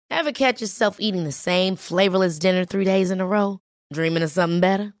Ever catch yourself eating the same flavorless dinner 3 days in a row? Dreaming of something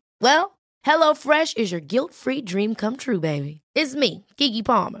better? Well, HelloFresh is your guilt-free dream come true, baby. It's me, Keke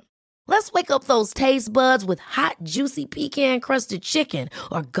Palmer. Let's wake up those taste buds with hot, juicy pecan-crusted chicken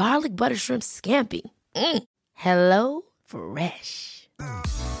or garlic butter shrimp scampi. Hello Fresh.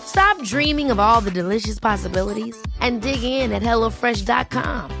 Stop dreaming of all the delicious possibilities and dig in at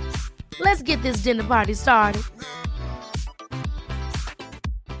HelloFresh.com. Let's get this dinner party started.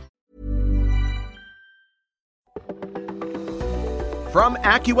 From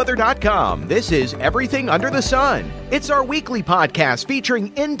AccuWeather.com, this is Everything Under the Sun. It's our weekly podcast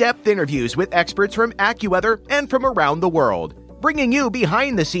featuring in-depth interviews with experts from AccuWeather and from around the world, bringing you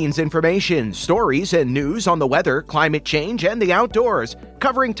behind-the-scenes information, stories, and news on the weather, climate change, and the outdoors,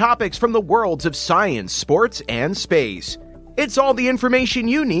 covering topics from the worlds of science, sports, and space. It's all the information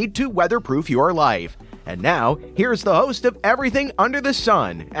you need to weatherproof your life. And now, here's the host of Everything Under the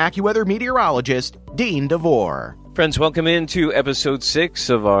Sun, AccuWeather meteorologist Dean DeVore. Friends, welcome into episode 6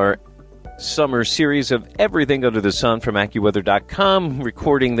 of our summer series of Everything Under the Sun from AccuWeather.com,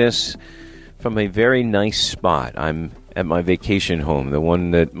 recording this from a very nice spot. I'm at my vacation home, the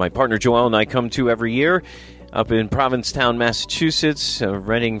one that my partner Joelle and I come to every year, up in Provincetown, Massachusetts,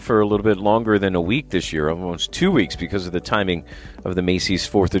 renting for a little bit longer than a week this year, almost 2 weeks because of the timing of the Macy's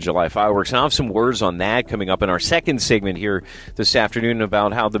 4th of July fireworks. And I'll have some words on that coming up in our second segment here this afternoon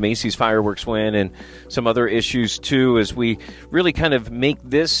about how the Macy's fireworks went and some other issues too, as we really kind of make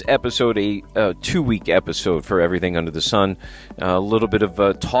this episode a 2-week episode for Everything Under the Sun. A little bit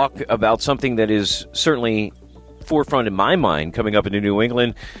of talk about something that is certainly forefront in my mind coming up into New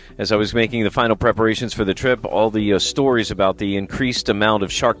England as I was making the final preparations for the trip. All the stories about the increased amount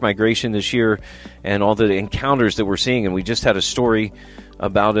of shark migration this year and all the encounters that we're seeing. And we just had a story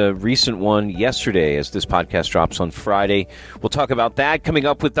about a recent one yesterday as this podcast drops on Friday. We'll talk about that coming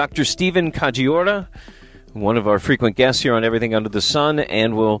up with Dr. Stephen Kajiora, one of our frequent guests here on Everything Under the Sun,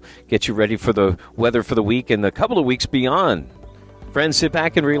 and we'll get you ready for the weather for the week and the couple of weeks beyond. Friends, sit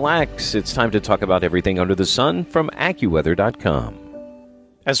back and relax. It's time to talk about everything under the sun from AccuWeather.com.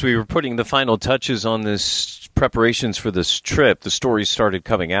 As we were putting the final touches on this preparations for this trip, the stories started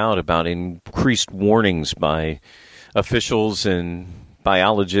coming out about increased warnings by officials and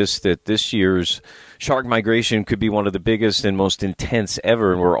biologists that this year's shark migration could be one of the biggest and most intense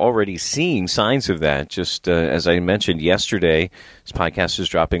ever, and we're already seeing signs of that. Just as I mentioned yesterday, this podcast is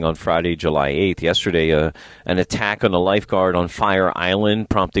dropping on Friday, July 8th. Yesterday, an attack on a lifeguard on Fire Island,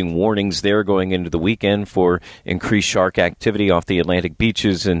 prompting warnings there going into the weekend for increased shark activity off the Atlantic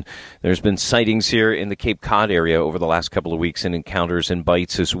beaches, and there's been sightings here in the Cape Cod area over the last couple of weeks and encounters and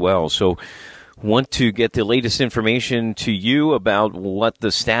bites as well. So want to get the latest information to you about what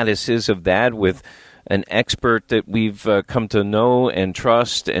the status is of that with an expert that we've come to know and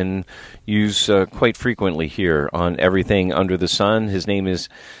trust and use quite frequently here on Everything Under the Sun. His name is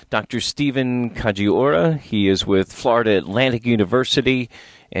Dr. Stephen Kajiora. He is with Florida Atlantic University,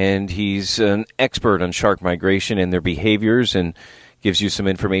 and he's an expert on shark migration and their behaviors and gives you some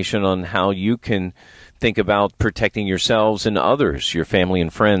information on how you can think about protecting yourselves and others, your family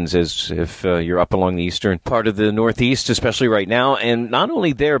and friends, as if you're up along the eastern part of the Northeast, especially right now. And not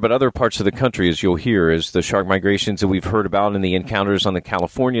only there, but other parts of the country, as you'll hear, as the shark migrations that we've heard about and the encounters on the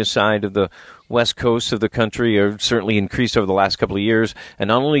California side of the west coast of the country are certainly increased over the last couple of years. And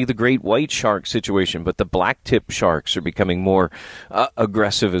not only the great white shark situation, but the black-tip sharks are becoming more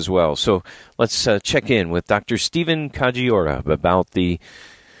aggressive as well. So let's check in with Dr. Stephen Kajiora about the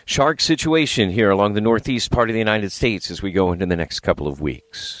shark situation here along the northeast part of the United States as we go into the next couple of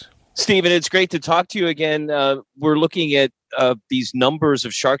weeks. Stephen, it's great to talk to you again. We're looking at these numbers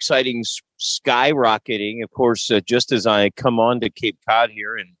of shark sightings skyrocketing. Of course, just as I come on to Cape Cod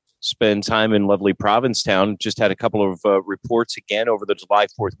here and spend time in lovely Provincetown, just had a couple of reports again over the July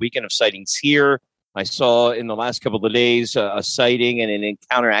 4th weekend of sightings here. I saw in the last couple of days a sighting and an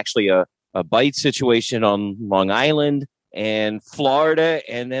encounter, actually a bite situation on Long Island and Florida.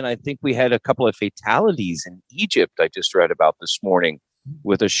 And then I think we had a couple of fatalities in Egypt I just read about this morning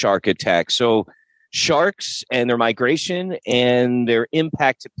with a shark attack. So sharks and their migration and their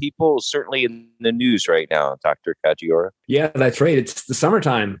impact to people is certainly in the news right now, Dr. Kajiora. Yeah, that's right. It's the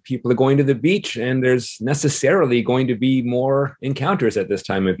summertime. People are going to the beach, and there's necessarily going to be more encounters at this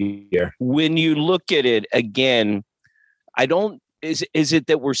time of year. When you look at it again, Is it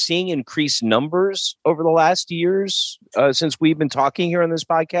that we're seeing increased numbers over the last years since we've been talking here on this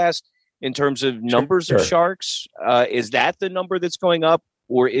podcast in terms of numbers of sharks? Is that the number that's going up,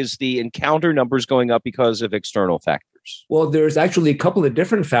 or is the encounter numbers going up because of external factors? Well, there's actually a couple of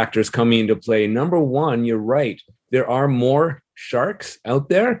different factors coming into play. Number one, you're right. There are more sharks out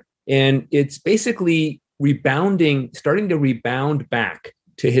there, And it's basically starting to rebound back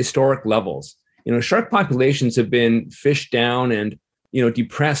to historic levels. Shark populations have been fished down and,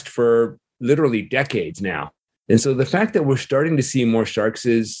 depressed for literally decades now. And so the fact that we're starting to see more sharks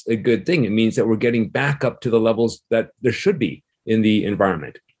is a good thing. It means that we're getting back up to the levels that there should be in the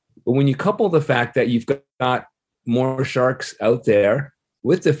environment. But when you couple the fact that you've got more sharks out there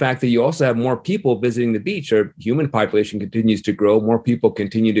with the fact that you also have more people visiting the beach, or human population continues to grow, more people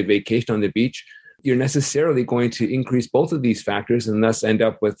continue to vacation on the beach, you're necessarily going to increase both of these factors and thus end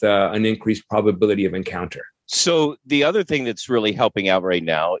up with an increased probability of encounter. So the other thing that's really helping out right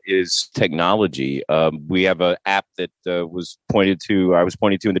now is technology. We have an app that I was pointed to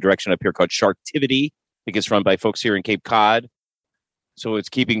in the direction up here called Sharktivity. I think it's run by folks here in Cape Cod. So it's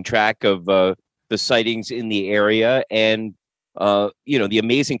keeping track of the sightings in the area and, the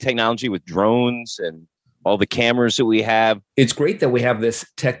amazing technology with drones and all the cameras that we have. It's great that we have this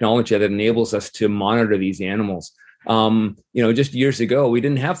technology that enables us to monitor these animals. Just years ago, we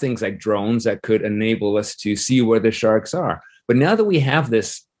didn't have things like drones that could enable us to see where the sharks are. But now that we have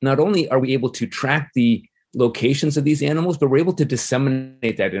this, not only are we able to track the locations of these animals, but we're able to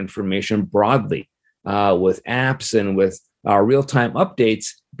disseminate that information broadly with apps and with our real-time updates.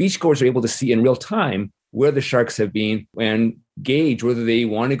 Beachgoers are able to see in real time where the sharks have been and gauge whether they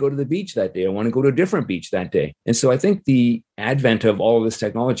want to go to the beach that day or want to go to a different beach that day. And so I think the advent of all of this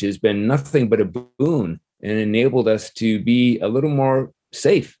technology has been nothing but a boon and enabled us to be a little more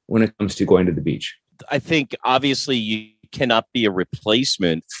safe when it comes to going to the beach. I think obviously you cannot be a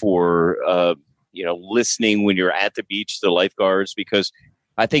replacement for, listening when you're at the beach to the lifeguards, because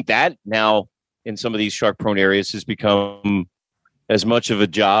I think that now in some of these shark prone areas has become as much of a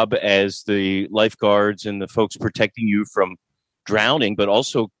job as the lifeguards and the folks protecting you from drowning, but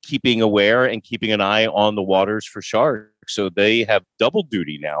also keeping aware and keeping an eye on the waters for sharks. So they have double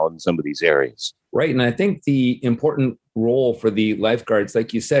duty now in some of these areas. Right. And I think the important role for the lifeguards,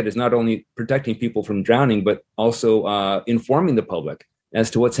 like you said, is not only protecting people from drowning, but also informing the public as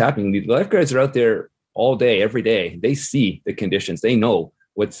to what's happening. The lifeguards are out there all day, every day. They see the conditions. They know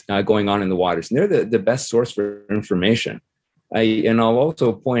what's going on in the waters. And they're the best source for information. I'll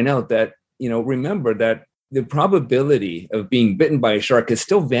also point out that, remember that the probability of being bitten by a shark is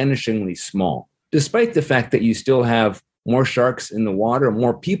still vanishingly small, despite the fact that you still have more sharks in the water,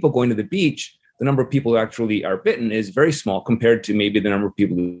 more people going to the beach. The number of people who actually are bitten is very small compared to maybe the number of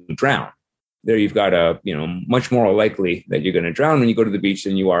people who drown. There you've got much more likely that you're going to drown when you go to the beach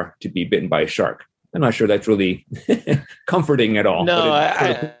than you are to be bitten by a shark. I'm not sure that's really comforting at all. No, but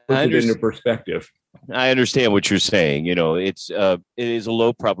it puts it into perspective. I understand what you're saying. It is a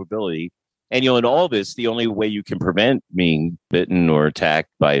low probability. And, in all this, the only way you can prevent being bitten or attacked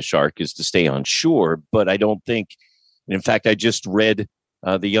by a shark is to stay on shore. But I don't think, and in fact, I just read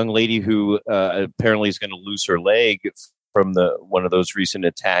the young lady who apparently is going to lose her leg from one of those recent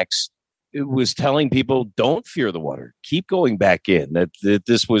attacks. It was telling people, don't fear the water. Keep going back in. That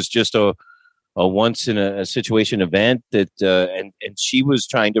this was just a once in a situation event and she was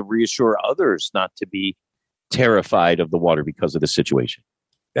trying to reassure others not to be terrified of the water because of the situation.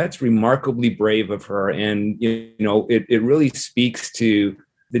 That's remarkably brave of her. And, it really speaks to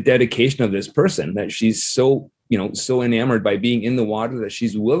the dedication of this person, that she's so enamored by being in the water that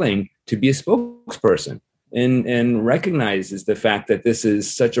she's willing to be a spokesperson and recognizes the fact that this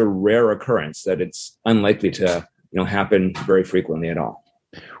is such a rare occurrence that it's unlikely to, happen very frequently at all.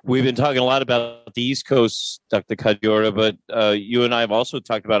 We've been talking a lot about the East Coast, Dr. Kajiora, but you and I have also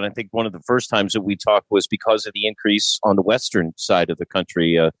talked about, I think one of the first times that we talked was because of the increase on the western side of the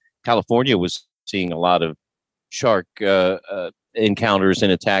country. California was seeing a lot of shark encounters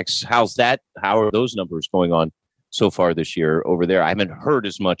and attacks. How are those numbers going on so far this year over there? I haven't heard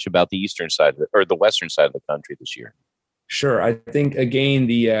as much about the eastern side or the western side of the country this year. Sure. I think, again,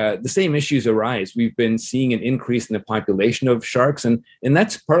 the same issues arise. We've been seeing an increase in the population of sharks, and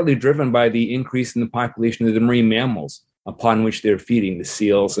that's partly driven by the increase in the population of the marine mammals upon which they're feeding, the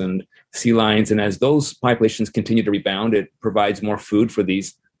seals and sea lions. And as those populations continue to rebound, it provides more food for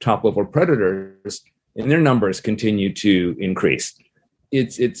these top-level predators, and their numbers continue to increase.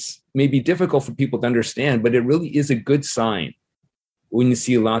 It's maybe difficult for people to understand, but it really is a good sign when you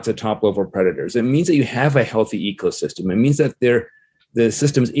see lots of top-level predators. It means that you have a healthy ecosystem. It means that the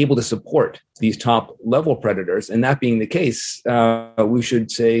system is able to support these top-level predators. And that being the case, we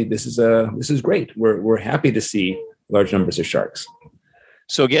should say this is great. We're happy to see large numbers of sharks.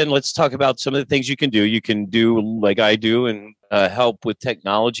 So again, let's talk about some of the things you can do. You can do like I do and help with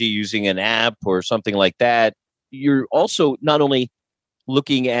technology using an app or something like that. You're also not only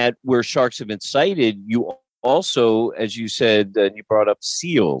looking at where sharks have been sighted, you also, as you said, you brought up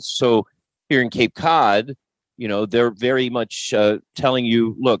seals. So here in Cape Cod, they're very much telling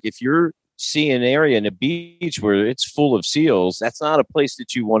you, look, if you're seeing an area in a beach where it's full of seals, that's not a place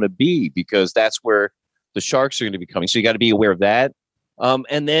that you want to be, because that's where the sharks are going to be coming. So you got to be aware of that.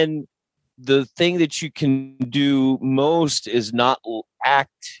 And then the thing that you can do most is not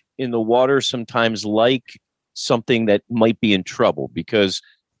act in the water sometimes like something that might be in trouble, because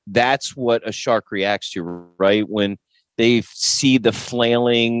that's what a shark reacts to, right? When they see the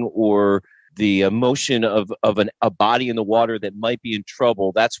flailing or the motion of a body in the water that might be in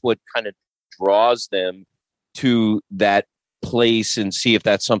trouble, that's what kind of draws them to that place and see if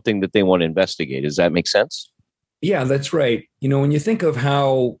that's something that they want to investigate. Does that make sense? Yeah, that's right. When you think of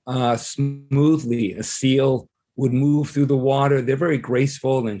how smoothly a seal would move through the water, they're very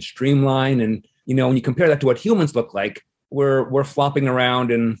graceful and streamlined. And, when you compare that to what humans look like, we're flopping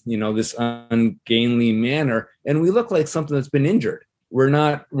around in, this ungainly manner, and we look like something that's been injured. We're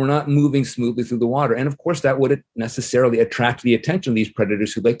not moving smoothly through the water. And of course, that wouldn't necessarily attract the attention of these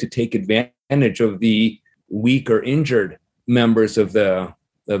predators who like to take advantage of the weak or injured members of the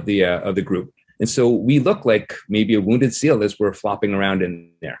group. And so we look like maybe a wounded seal as we're flopping around in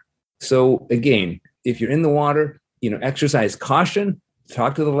there. So again, if you're in the water, exercise caution,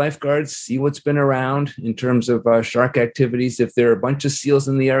 talk to the lifeguards, see what's been around in terms of shark activities. If there are a bunch of seals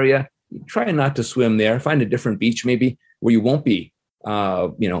in the area, try not to swim there. Find a different beach maybe where you won't be,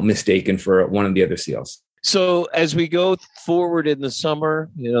 mistaken for one of the other seals. So as we go forward in the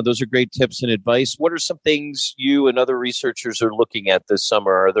summer, those are great tips and advice. What are some things you and other researchers are looking at this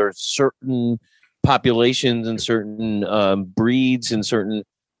summer? Are there certain populations and certain breeds and certain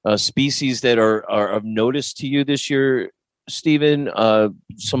species that are of notice to you this year, Stephen?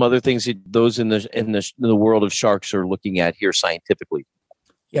 Some other things that those in the world of sharks are looking at here scientifically?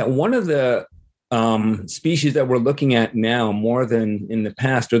 Yeah, one of the species that we're looking at now more than in the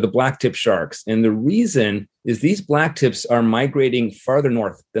past are the blacktip sharks. And the reason is these blacktips are migrating farther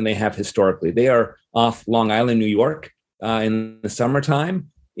north than they have historically. They are off Long Island, New York in the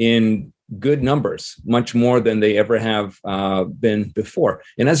summertime in good numbers, much more than they ever have been before.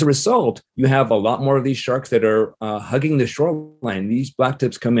 And as a result, you have a lot more of these sharks that are hugging the shoreline. These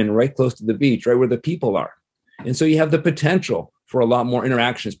blacktips come in right close to the beach, right where the people are. And so you have the potential for a lot more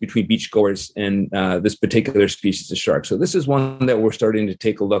interactions between beachgoers and this particular species of shark. So this is one that we're starting to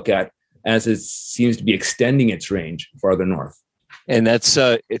take a look at as it seems to be extending its range farther north. And that's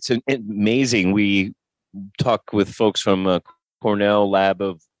it's amazing. We talk with folks from Cornell Lab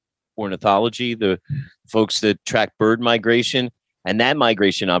of Ornithology, the folks that track bird migration, and that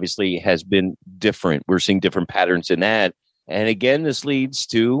migration obviously has been different. We're seeing different patterns in that. And again, this leads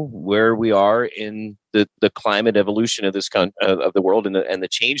to where we are in the climate evolution of this of the world and the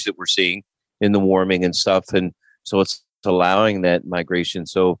change that we're seeing in the warming and stuff. And so it's allowing that migration.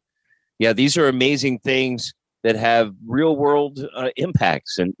 So yeah, these are amazing things that have real world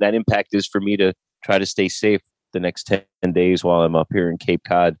impacts. And that impact is for me to try to stay safe the next 10 days while I'm up here in Cape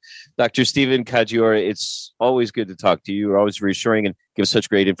Cod. Dr. Stephen Kajiora, it's always good to talk to you. You're always reassuring and give such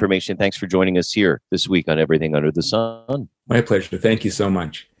great information. Thanks for joining us here this week on Everything Under the Sun. My pleasure. Thank you so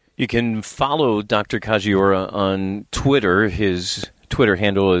much. You can follow Dr. Kajiora on Twitter. His Twitter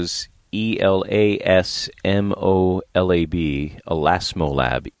handle is ELASMOLAB,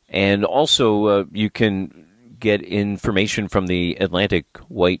 Elasmolab. And also you can get information from the Atlantic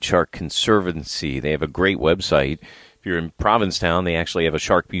White Shark Conservancy. They have a great website. If you're in Provincetown, they actually have a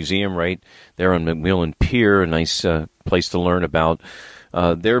shark museum right there on McMillan Pier, a nice place to learn about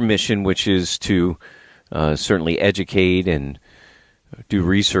their mission, which is to certainly educate and do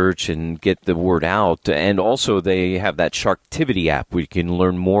research and get the word out. And also they have that Sharktivity app where you can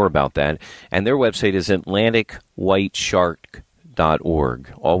learn more about that. And their website is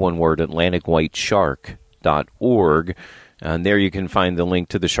AtlanticWhiteShark.org. All one word, AtlanticWhiteShark.org. And there you can find the link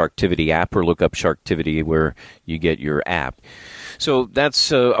to the Sharktivity app, or look up Sharktivity where you get your app. So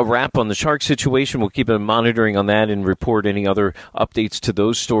that's a wrap on the shark situation. We'll keep monitoring on that and report any other updates to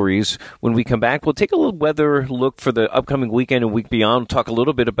those stories. When we come back, we'll take a little weather look for the upcoming weekend and week beyond. Talk a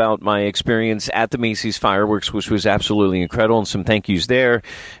little bit about my experience at the Macy's Fireworks, which was absolutely incredible, and some thank yous there.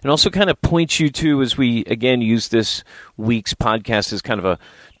 And also kind of point you to, as we, again, use this week's podcast as kind of a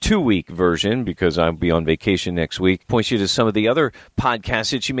 2-week version, because I'll be on vacation next week, point you to some of the other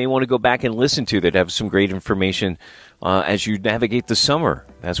podcasts that you may want to go back and listen to that have some great information as you navigate the summer.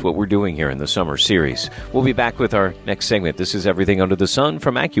 That's what we're doing here in the summer series. We'll be back with our next segment. This is Everything Under the Sun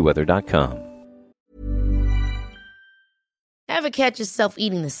from AccuWeather.com. Ever catch yourself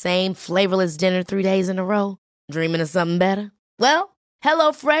eating the same flavorless dinner 3 days in a row? Dreaming of something better? Well,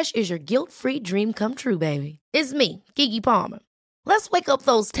 HelloFresh is your guilt-free dream come true, baby. It's me, Keke Palmer. Let's wake up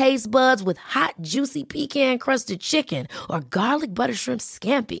those taste buds with hot, juicy pecan-crusted chicken or garlic butter shrimp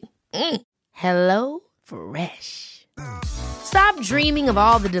scampi. Hello Fresh. Stop dreaming of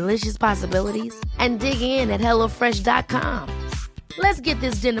all the delicious possibilities and dig in at HelloFresh.com. Let's get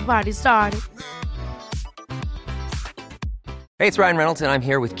this dinner party started. Hey, it's Ryan Reynolds, and I'm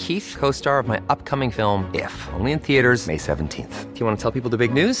here with Keith, co-star of my upcoming film, If, only in theaters May 17th. Do you want to tell people the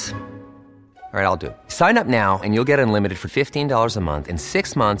big news? All right, I'll do it. Sign up now and you'll get unlimited for $15 a month and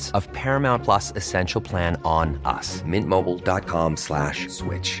 6 months of Paramount Plus Essential Plan on us.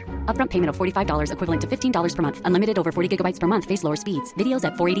 MintMobile.com/switch. Upfront payment of $45 equivalent to $15 per month. Unlimited over 40 gigabytes per month. Face lower speeds. Videos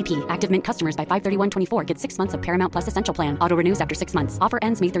at 480p. Active Mint customers by 531.24 get 6 months of Paramount Plus Essential Plan. Auto renews after 6 months. Offer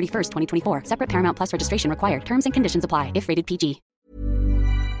ends May 31st, 2024. Separate Paramount Plus registration required. Terms and conditions apply if rated PG.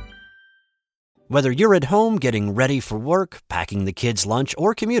 Whether you're at home getting ready for work, packing the kids' lunch,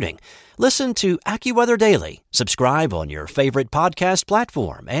 or commuting, listen to AccuWeather Daily. Subscribe on your favorite podcast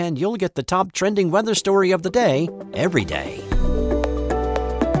platform, and you'll get the top trending weather story of the day every day.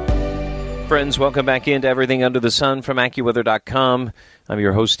 Friends, welcome back into Everything Under the Sun from AccuWeather.com. I'm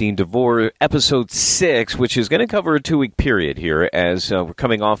your host, Dean DeVore. Episode 6, which is going to cover a 2-week period here as we're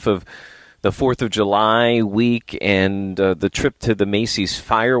coming off of the 4th of July week and the trip to the Macy's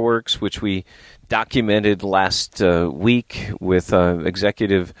fireworks, which we documented last week with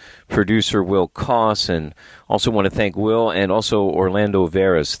executive producer Will Koss. And also want to thank Will and also Orlando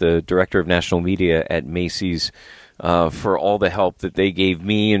Veras, the director of national media at Macy's, for all the help that they gave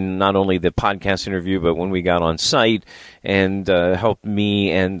me, and not only the podcast interview, but when we got on site, and helped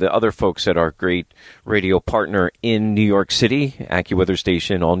me and the other folks at our great radio partner in New York City, AccuWeather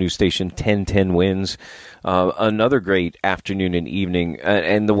Station, all new station 1010 Winds. Another great afternoon and evening,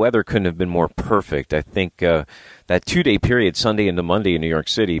 and the weather couldn't have been more perfect. I think that 2-day period, Sunday into Monday in New York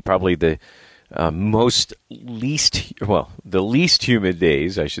City, probably the least humid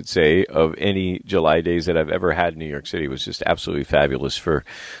days, I should say, of any July days that I've ever had in New York City. Was just absolutely fabulous for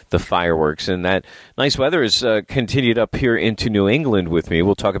the fireworks. And that nice weather has continued up here into New England with me.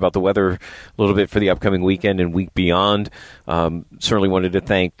 We'll talk about the weather a little bit for the upcoming weekend and week beyond. Certainly wanted to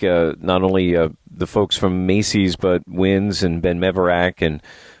thank not only the folks from Macy's, but Winds and Ben Meverak. And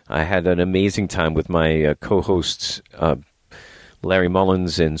I had an amazing time with my co-hosts, Larry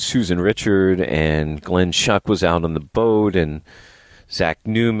Mullins and Susan Richard, and Glenn Schuck was out on the boat, and Zach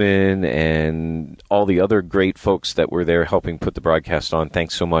Newman, and all the other great folks that were there helping put the broadcast on.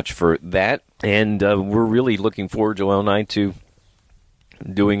 Thanks so much for that. And we're really looking forward, Joel and I, to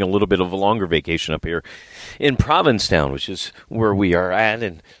doing a little bit of a longer vacation up here in Provincetown, which is where we are at,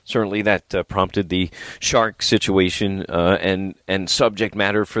 and certainly that prompted the shark situation and subject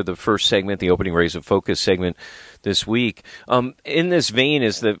matter for the first segment, the opening Rays of Focus segment this week. In this vein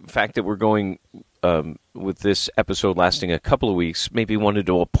is the fact that we're going with this episode lasting a couple of weeks. Maybe wanted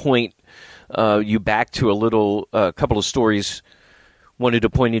to point you back to a couple of stories. Wanted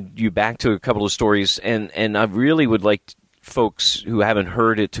to point you back to a couple of stories, and I really would like folks who haven't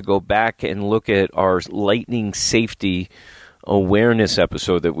heard it to go back and look at our lightning safety awareness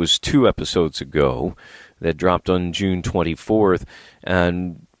episode that was 2 episodes ago that dropped on June 24th.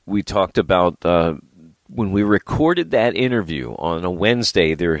 And we talked about when we recorded that interview on a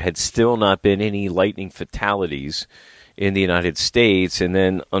Wednesday, there had still not been any lightning fatalities in the United States. And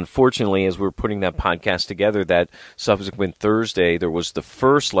then, unfortunately, as we were putting that podcast together, that subsequent Thursday, there was the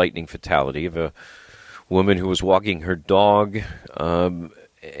first lightning fatality of a woman who was walking her dog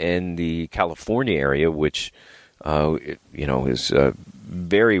in the California area, which is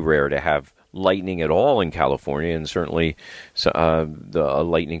very rare to have lightning at all in California, and certainly a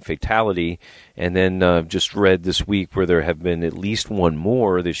lightning fatality. And then just read this week where there have been at least one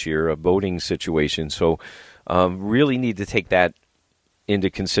more this year, a boating situation. So really need to take that into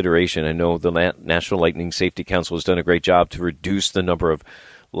consideration. I know the National Lightning Safety Council has done a great job to reduce the number of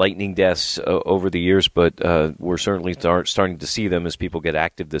lightning deaths over the years, but we're certainly starting to see them as people get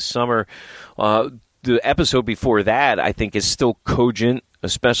active this summer. The episode before that, I think, is still cogent,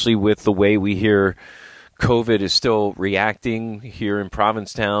 especially with the way we hear COVID is still reacting here in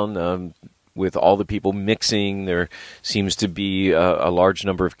Provincetown. With all the people mixing, there seems to be a large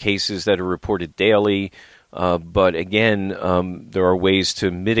number of cases that are reported daily. But again, there are ways to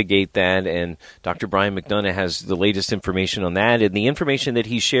mitigate that, and Dr. Brian McDonough has the latest information on that, and the information that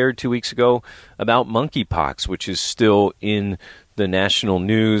he shared 2 weeks ago about monkeypox, which is still in the national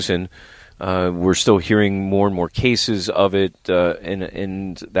news, and we're still hearing more and more cases of it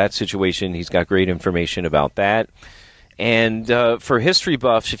in that situation. He's got great information about that. And for history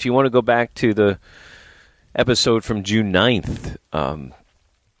buffs, if you want to go back to the episode from June 9th.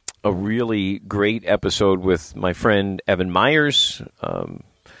 A really great episode with my friend Evan Myers.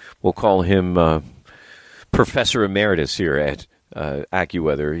 We'll call him Professor Emeritus here at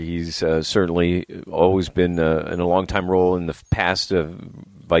AccuWeather. He's certainly always been in a long-time role in the past,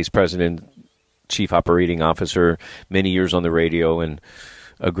 Vice President, Chief Operating Officer, many years on the radio, and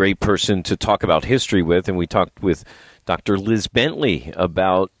a great person to talk about history with. And we talked with Dr. Liz Bentley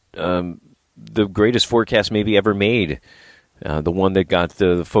about the greatest forecast maybe ever made, the one that got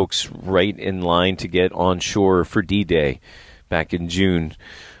the folks right in line to get on shore for D-Day back in June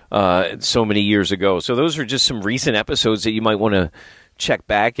so many years ago. So those are just some recent episodes that you might want to check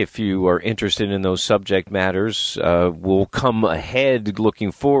back if you are interested in those subject matters. We'll come ahead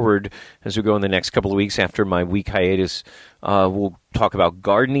looking forward as we go in the next couple of weeks after my week hiatus. We'll talk about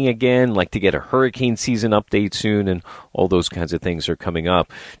gardening again, like to get a hurricane season update soon, and all those kinds of things are coming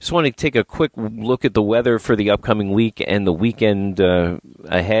up. Just want to take a quick look at the weather for the upcoming week and the weekend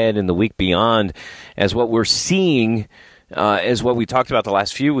ahead and the week beyond, as what we're seeing, as what we talked about the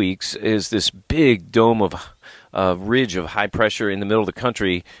last few weeks, is this big dome of ridge of high pressure in the middle of the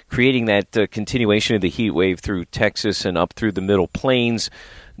country, creating that continuation of the heat wave through Texas and up through the middle plains.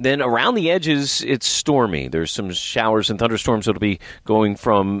 Then around the edges, it's stormy. There's some showers and thunderstorms that'll be going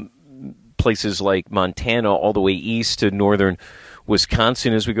from places like Montana all the way east to northern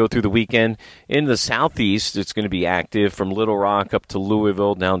Wisconsin as we go through the weekend. In the southeast, it's going to be active from Little Rock up to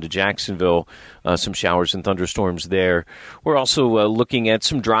Louisville, down to Jacksonville. Some showers and thunderstorms there. We're also looking at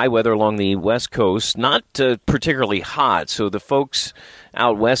some dry weather along the west coast, not particularly hot, so the folks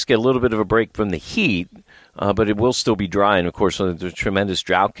out west get a little bit of a break from the heat. But it will still be dry, and of course, there's tremendous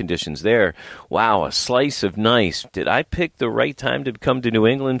drought conditions there. Wow, a slice of nice. Did I pick the right time to come to New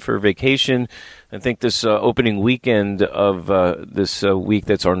England for vacation? I think this opening weekend of this week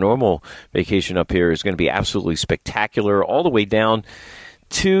that's our normal vacation up here is going to be absolutely spectacular, all the way down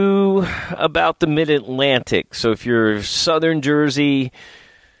to about the mid-Atlantic. So if you're southern Jersey,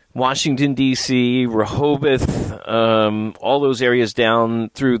 Washington, D.C., Rehoboth, all those areas down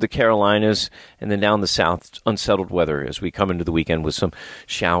through the Carolinas, and then down the south, unsettled weather as we come into the weekend with some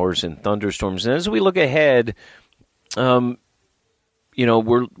showers and thunderstorms. And as we look ahead, we're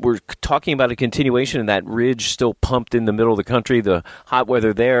talking about a continuation of that ridge still pumped in the middle of the country, the hot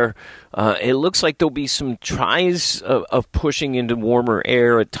weather there. It looks like there'll be some tries of pushing into warmer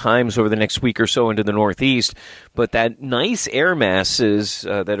air at times over the next week or so into the northeast, but that nice air masses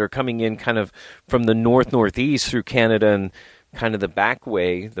that are coming in kind of from the northeast through Canada and kind of the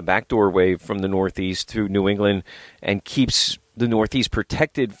backdoor way from the northeast through New England, and keeps the Northeast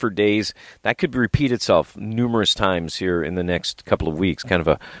protected for days. That could repeat itself numerous times here in the next couple of weeks, kind of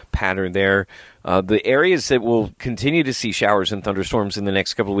a pattern there. The areas that will continue to see showers and thunderstorms in the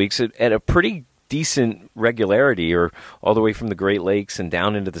next couple of weeks at a pretty decent regularity, or all the way from the Great Lakes and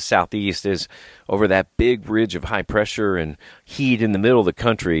down into the southeast, is over that big ridge of high pressure and heat in the middle of the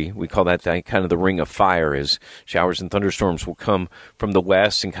country. We call that kind of the ring of fire, as showers and thunderstorms will come from the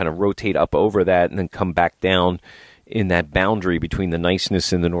west and kind of rotate up over that and then come back down in that boundary between the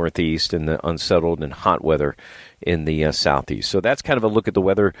niceness in the northeast and the unsettled and hot weather in the southeast. So that's kind of a look at the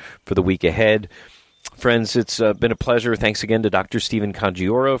weather for the week ahead. Friends, it's been a pleasure. Thanks again to Dr. Stephen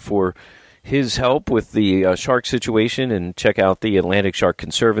Congiora for his help with the shark situation, and check out the Atlantic Shark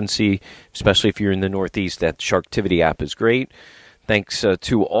Conservancy, especially if you're in the Northeast. That Sharktivity app is great. Thanks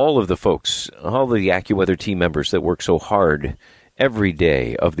to all of the folks, all of the AccuWeather team members that work so hard every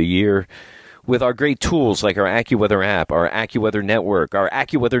day of the year with our great tools like our AccuWeather app, our AccuWeather network, our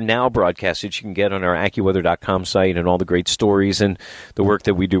AccuWeather Now broadcast that you can get on our AccuWeather.com site, and all the great stories and the work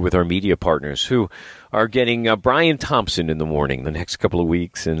that we do with our media partners, who are getting Brian Thompson in the morning the next couple of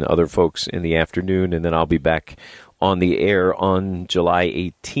weeks and other folks in the afternoon, and then I'll be back on the air on July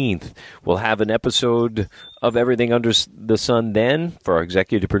 18th. We'll have an episode of Everything Under the Sun then. For our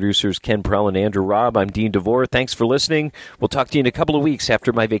executive producers, Ken Prell and Andrew Robb, I'm Dean DeVore. Thanks for listening. We'll talk to you in a couple of weeks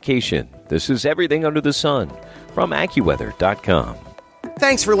after my vacation. This is Everything Under the Sun from AccuWeather.com.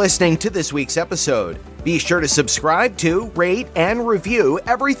 Thanks for listening to this week's episode. Be sure to subscribe to, rate, and review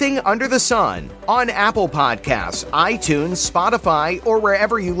Everything Under the Sun on Apple Podcasts, iTunes, Spotify, or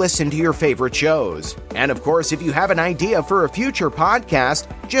wherever you listen to your favorite shows. And of course, if you have an idea for a future podcast,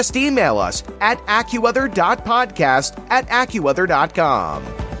 just email us at AccuWeather.podcast@AccuWeather.com.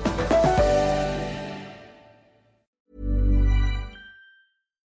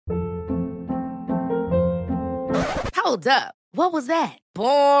 Hold up. What was that?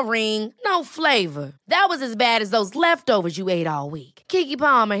 Boring. No flavor. That was as bad as those leftovers you ate all week. Keke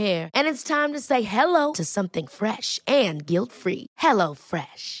Palmer here, and it's time to say hello to something fresh and guilt-free. Hello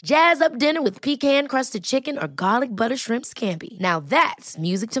Fresh. Jazz up dinner with pecan-crusted chicken or garlic butter shrimp scampi. Now that's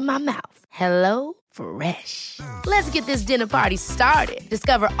music to my mouth. Hello Fresh. Let's get this dinner party started.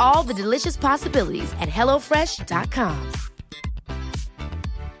 Discover all the delicious possibilities at HelloFresh.com.